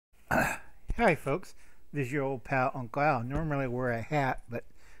Hi folks, this is your old pal Uncle Al. Normally I wear a hat, but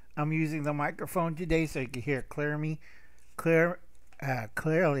I'm using the microphone today so you can hear clearly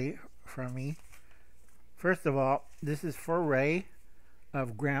from me. First of all, this is for Ray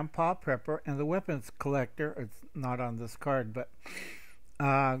of Grandpa Prepper and the Weapons Collector. It's not on this card, but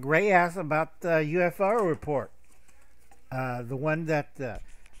Ray asked about the UFO report. The one that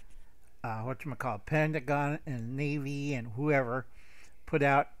Pentagon and Navy and whoever put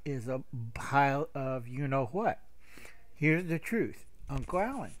out is a pile of you know what. Here's the truth, Uncle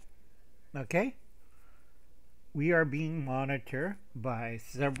Alan. Okay? We are being monitored by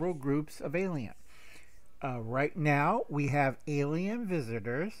several groups of aliens. Right now, we have alien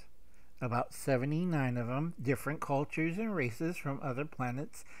visitors, about 79 of them, different cultures and races from other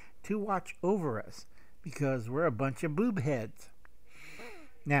planets, to watch over us because we're a bunch of boob heads.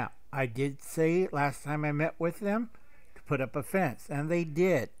 Now, I did say last time I met with them to put up a fence, and they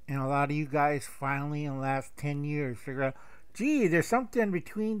did. And a lot of you guys finally in the last 10 years figure out, gee, there's something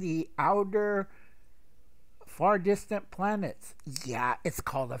between the outer far distant planets. Yeah, it's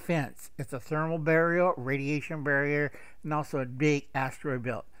called a fence. It's a thermal barrier, radiation barrier, and also a big asteroid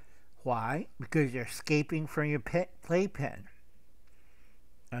belt. Why? Because you're escaping from your playpen.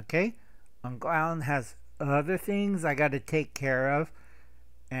 Okay? Uncle Alan has other things I got to take care of,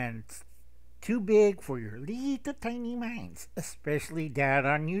 and it's too big for your little tiny minds, especially Dad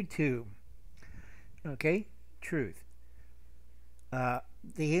on YouTube. Okay? Truth. The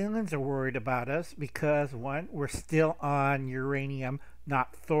aliens are worried about us because, one, we're still on uranium,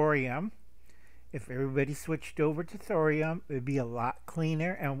 not thorium. If everybody switched over to thorium, it would be a lot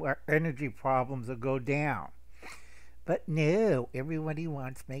cleaner and our energy problems would go down. But no, everybody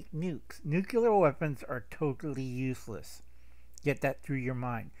wants to make nukes. Nuclear weapons are totally useless. Get that through your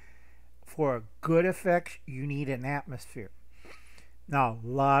mind. For a good effect, you need an atmosphere. Now, a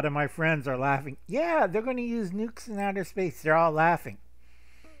lot of my friends are laughing. Yeah, they're going to use nukes in outer space. They're all laughing.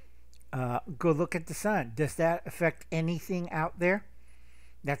 Go look at the sun. Does that affect anything out there?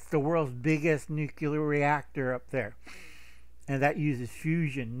 That's the world's biggest nuclear reactor up there. And that uses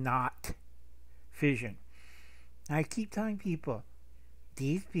fusion, not fission. I keep telling people,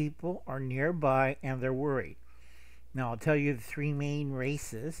 these people are nearby and they're worried. Now, I'll tell you the three main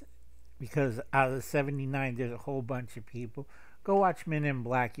races, because out of the 79, there's a whole bunch of people. Go watch Men in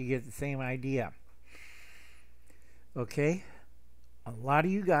Black, you get the same idea. Okay? A lot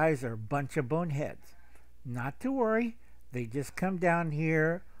of you guys are a bunch of boneheads. Not to worry, they just come down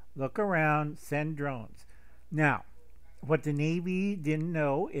here, look around, send drones. Now, what the Navy didn't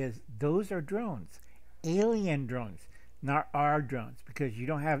know is those are drones. Alien drones, not our drones, because you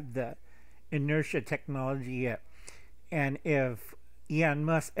don't have the inertia technology yet. And if Elon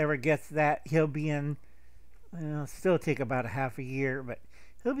Musk ever gets that, he'll be in, well, still take about a half a year, but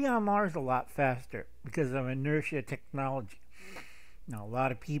he'll be on Mars a lot faster because of inertia technology. Now, a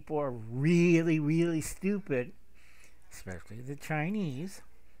lot of people are really, really stupid, especially the Chinese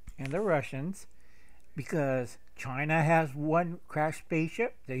and the Russians, because China has one crashed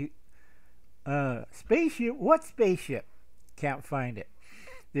spaceship. Spaceship? What spaceship? Can't find it.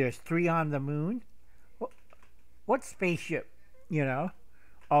 There's 3 on the moon. What spaceship? You know?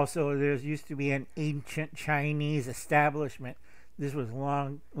 Also, there used to be an ancient Chinese establishment. This was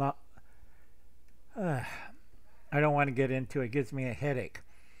long. I don't want to get into it. It gives me a headache.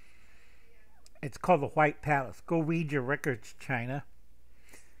 It's called the White Palace. Go read your records, China.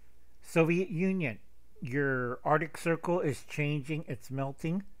 Soviet Union. Your Arctic Circle is changing. It's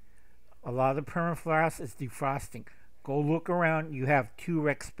melting. A lot of the permafrost is defrosting. Go look around. You have 2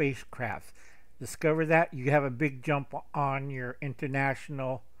 wrecked spacecrafts. Discover that. You have a big jump on your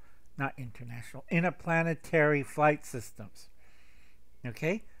interplanetary flight systems.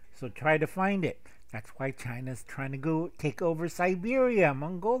 Okay? So try to find it. That's why China's trying to go take over Siberia,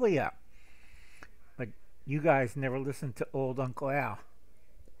 Mongolia. But you guys never listened to old Uncle Al.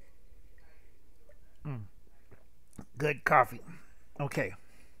 Good coffee. Okay.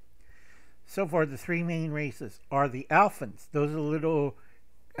 So far, the 3 main races are the Alphans. Those are little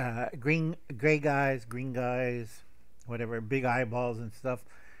green guys, whatever, big eyeballs and stuff.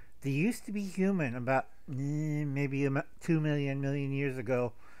 They used to be human about maybe 2 million years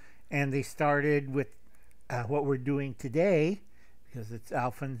ago. And they started with what we're doing today, because it's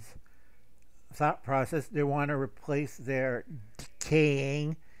Alphans' thought process. They want to replace their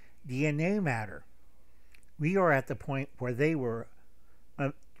decaying DNA matter. We are at the point where they were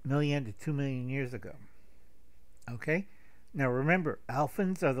 1 million to 2 million years ago. Okay? Now remember,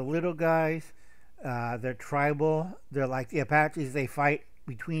 Alphans are the little guys. They're tribal. They're like the Apaches. They fight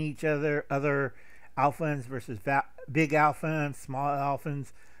between each other. Other Alphans versus big Alphans, small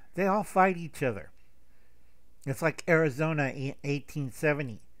Alphans. They all fight each other. It's like Arizona in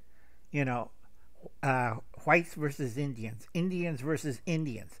 1870. You know, whites versus Indians, Indians versus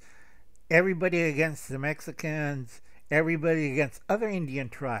Indians, everybody against the Mexicans, everybody against other Indian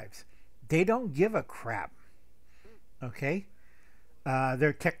tribes. They don't give a crap. Okay?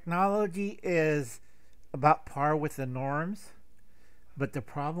 Their technology is about par with the norms, but the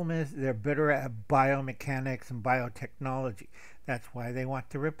problem is they're better at biomechanics and biotechnology. That's why they want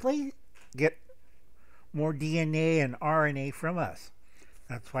to get more DNA and RNA from us.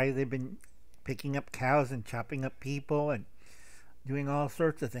 That's why they've been picking up cows and chopping up people and doing all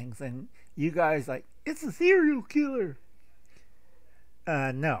sorts of things. And you guys like, it's a serial killer.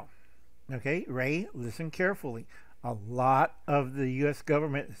 No. Okay, Ray, listen carefully. A lot of the U.S.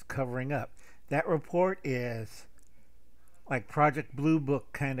 government is covering up. That report is like Project Blue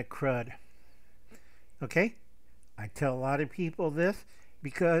Book kind of crud. Okay? I tell a lot of people this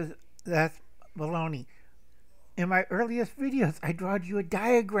because that's baloney. In my earliest videos, I drawed you a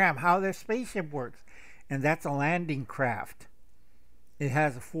diagram how their spaceship works. And that's a landing craft. It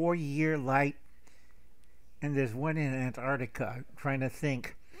has a 4-year light. And there's one in Antarctica. I'm trying to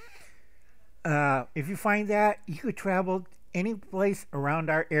think. If you find that, you could travel any place around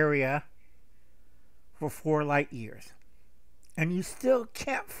our area for 4 light years. And you still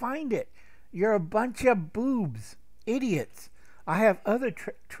can't find it. You're a bunch of boobs. Idiots. I have other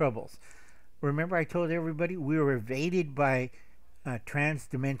troubles. Remember I told everybody we were evaded by a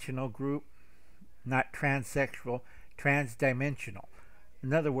trans-dimensional group? Not transsexual, trans-dimensional.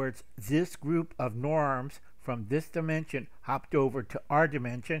 In other words, this group of norms from this dimension hopped over to our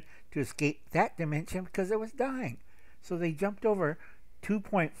dimension to escape that dimension because it was dying. So they jumped over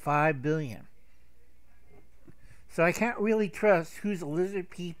 2.5 billion. So I can't really trust who's a lizard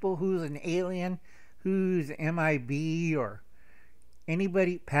people, who's an alien, who's MIB, or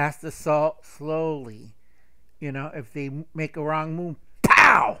anybody past the salt slowly. You know, if they make a wrong move,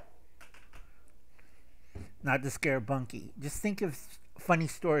 pow! Not to scare Bunky. Just think of funny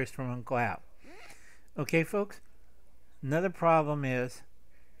stories from Uncle Al. Okay, folks? Another problem is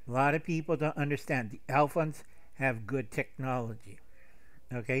a lot of people don't understand. The Alphans have good technology.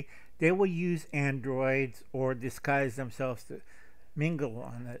 Okay? They will use androids or disguise themselves to mingle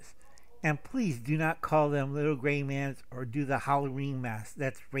on this. And please do not call them little gray mans or do the Halloween mask.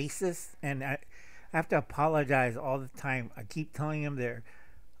 That's racist, and I have to apologize all the time. I keep telling them they're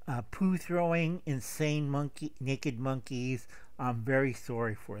poo-throwing, insane naked monkeys. I'm very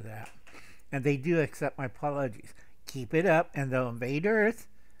sorry for that. And they do accept my apologies. Keep it up and they'll invade Earth.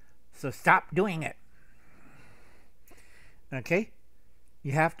 So stop doing it. Okay?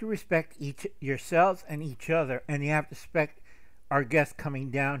 You have to respect yourselves and each other, and you have to respect our guests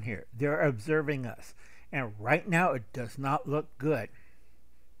coming down here. They're observing us. And right now it does not look good.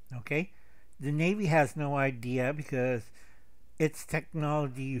 Okay? The Navy has no idea because it's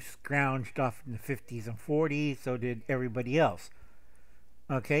technology you scrounged off in the 50s and 40s, so did everybody else.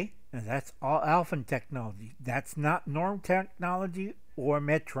 Okay? And that's all Alphan technology. That's not Norm technology or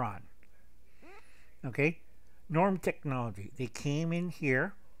Metron. Okay? Norm technology. They came in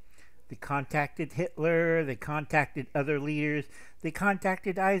here. They contacted Hitler. They contacted other leaders. They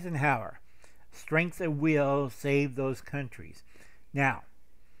contacted Eisenhower. Strength of will saved those countries. Now,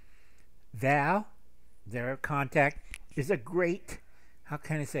 Val, their contact, is a great, how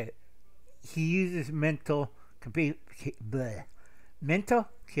can I say it? He uses mental capabilities.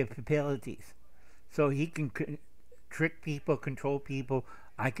 So he can trick people, control people.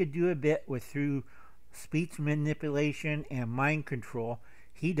 I could do a bit through speech manipulation and mind control.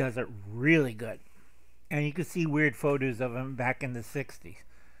 He does it really good. And you can see weird photos of him back in the 60s.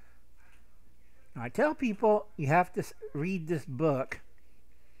 Now, I tell people you have to read this book.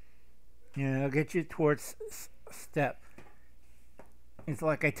 You know, it'll get you towards step. It's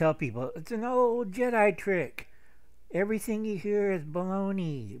like I tell people, it's an old Jedi trick. Everything you hear is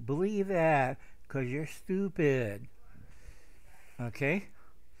baloney. Believe that, because you're stupid. Okay?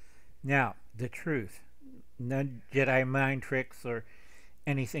 Now, the truth. No Jedi mind tricks or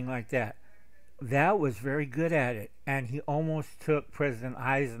anything like that. Val was very good at it, and he almost took President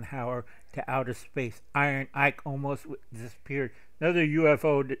Eisenhower to outer space. Iron Ike almost disappeared. Another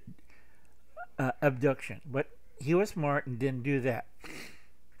UFO abduction. But he was smart and didn't do that.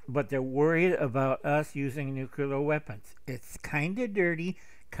 But they're worried about us using nuclear weapons. It's kind of dirty,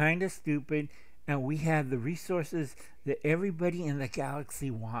 kind of stupid, and we have the resources that everybody in the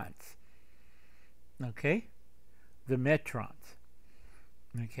galaxy wants. Okay? The Meltrons.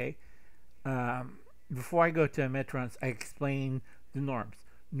 Okay? Before I go to the Meltrons, I explain the norms.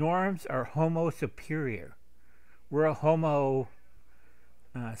 Norms are homo superior. We're a homo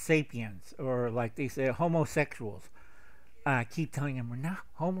sapiens, or like they say, homosexuals. I keep telling them we're not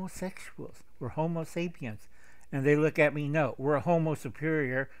homosexuals, we're Homo sapiens. And they look at me, no, we're a Homo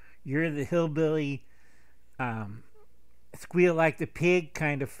superior. You're the hillbilly, squeal like the pig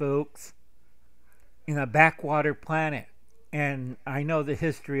kind of folks in a backwater planet. And I know the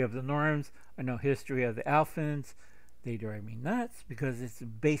history of the norms. I know history of the Alphans. They drive me nuts because it's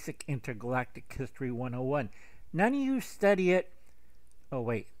basic intergalactic history 101. None of you study it. Oh,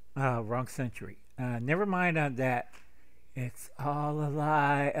 wait. Wrong century. Never mind on that. It's all a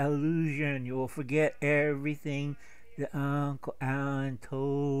lie, illusion. You will forget everything that Uncle Alan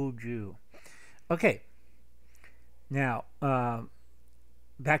told you. Okay. Now,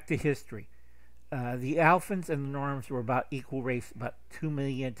 back to history. The Alphans and the Norms were about equal race about 2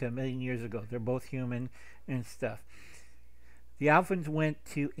 million to 1 million years ago. They're both human and stuff. The Alphans went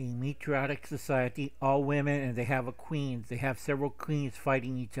to a matriarchic society, all women, and they have a queen. They have several queens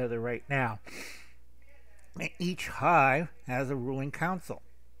fighting each other right now. And each hive has a ruling council.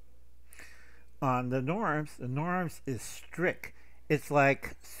 On the norms is strict. It's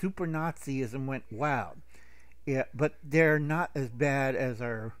like super Nazism went wild. Yeah, but they're not as bad as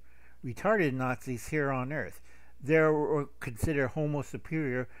our retarded Nazis here on Earth. They're considered Homo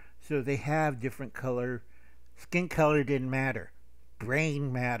superior, so they have different color. Skin color didn't matter.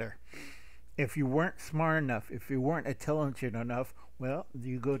 Brain matter. If you weren't smart enough, if you weren't intelligent enough, well,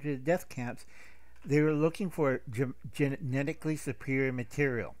 you go to the death camps. They were looking for genetically superior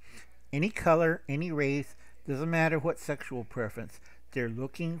material. Any color, any race, doesn't matter what sexual preference. They're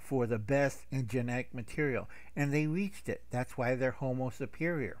looking for the best in genetic material. And they reached it. That's why they're Homo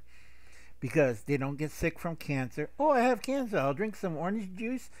superior. Because they don't get sick from cancer. Oh, I have cancer. I'll drink some orange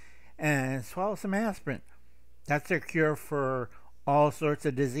juice and swallow some aspirin. That's their cure for all sorts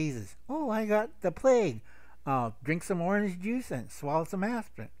of diseases. Oh, I got the plague. I'll drink some orange juice and swallow some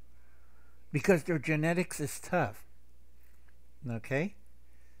aspirin. Because their genetics is tough. Okay?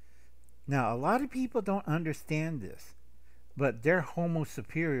 Now, a lot of people don't understand this. But they're Homo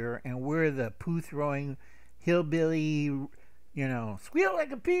superior, and we're the poo-throwing, hillbilly, squeal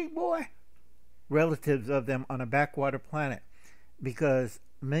like a pig, boy, relatives of them on a backwater planet. Because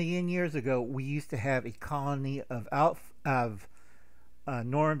 1 million years ago, we used to have a colony of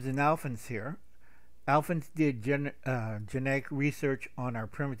norms and Alphans here. Alphans did genetic research on our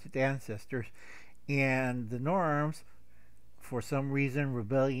primitive ancestors, and the norms, for some reason,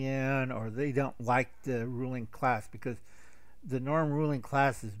 rebellion, or they don't like the ruling class, because the norm ruling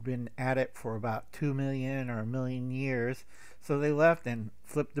class has been at it for about 2 million or 1 million years, so they left and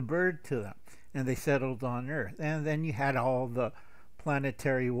flipped the bird to them, and they settled on Earth. And then you had all the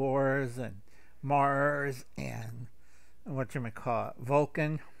planetary wars and Mars and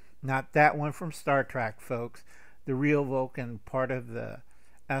Vulcan. Not that one from Star Trek, folks. The real Vulcan, part of the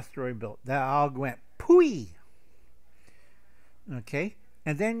asteroid belt. That all went pooey. Okay?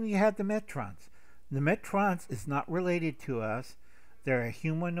 And then you had the Meltrons. The Meltrons is not related to us. They're a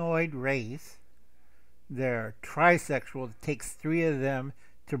humanoid race. They're trisexual. It takes 3 of them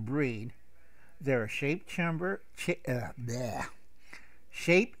to breed. They're a shapeshifter.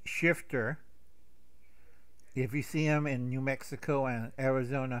 If you see them in New Mexico and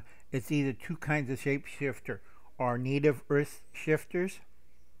Arizona, it's either 2 kinds of shapeshifter, or native earth shifters,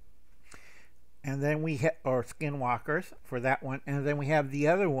 and then we have, or skinwalkers for that one, and then we have the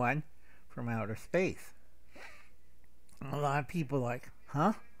other one from outer space. A lot of people are like,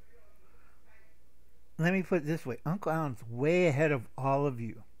 huh? Let me put it this way. Uncle Alan's way ahead of all of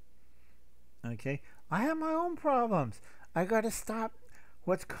you. Okay? I have my own problems. I got to stop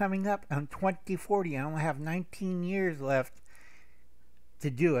what's coming up on 2040. I only have 19 years left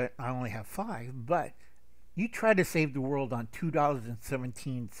to do it. I only have 5, but you try to save the world on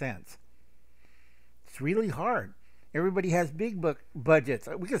 $2.17. It's really hard. Everybody has big budgets.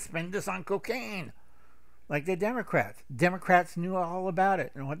 We could spend this on cocaine, like the Democrats. Democrats knew all about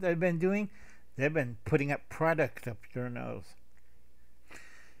it, and what they've been doing, they've been putting up product up their nose.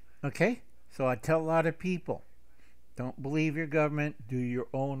 Okay? So I tell a lot of people, don't believe your government, do your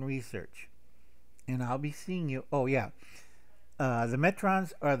own research. And I'll be seeing you. Oh, yeah. The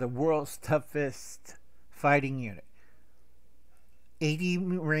Meltrons are the world's toughest fighting unit. 80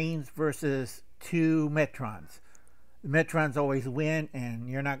 Marines versus 2 Meltrons. The Meltrons always win, and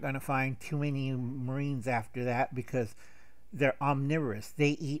you're not going to find too many Marines after that because they're omnivorous.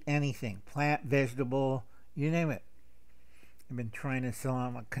 They eat anything. Plant, vegetable, you name it. I've been trying to sell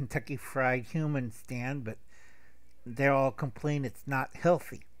them a Kentucky Fried Human stand, but they're all complain it's not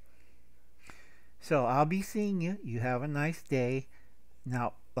healthy. So I'll be seeing you. You have a nice day.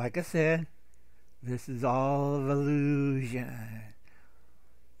 Now, like I said, this is all of illusion.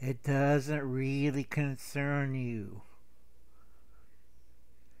 It doesn't really concern you.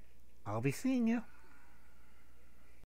 I'll be seeing you.